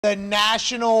The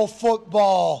National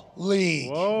Football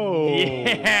League. Whoa.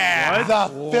 Yeah.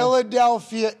 The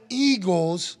Philadelphia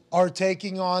Eagles are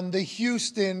taking on the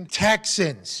Houston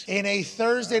Texans in a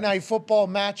Thursday night football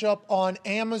matchup on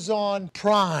Amazon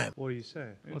Prime. What do you say?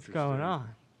 What's going on?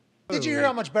 Did you hear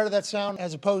how much better that sound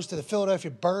as opposed to the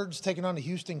Philadelphia Birds taking on the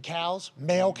Houston Cows?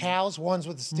 Male cows, ones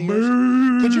with the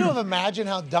steers. Could you have imagined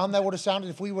how dumb that would have sounded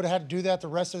if we would have had to do that the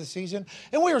rest of the season?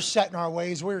 And we were set in our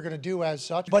ways. We were going to do as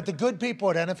such. But the good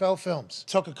people at NFL Films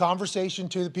took a conversation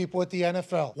to the people at the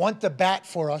NFL, want to bat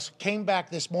for us, came back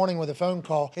this morning with a phone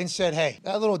call and said, hey,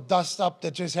 that little dust up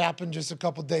that just happened just a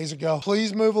couple days ago,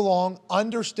 please move along.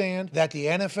 Understand that the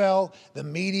NFL, the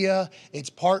media, its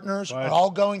partners are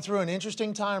all going through an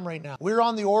interesting time right now. We're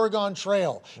on the Oregon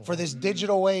Trail for this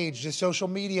digital age, this social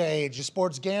media age, this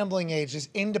sports gambling age, this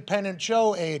independent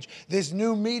show age, this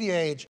new media age.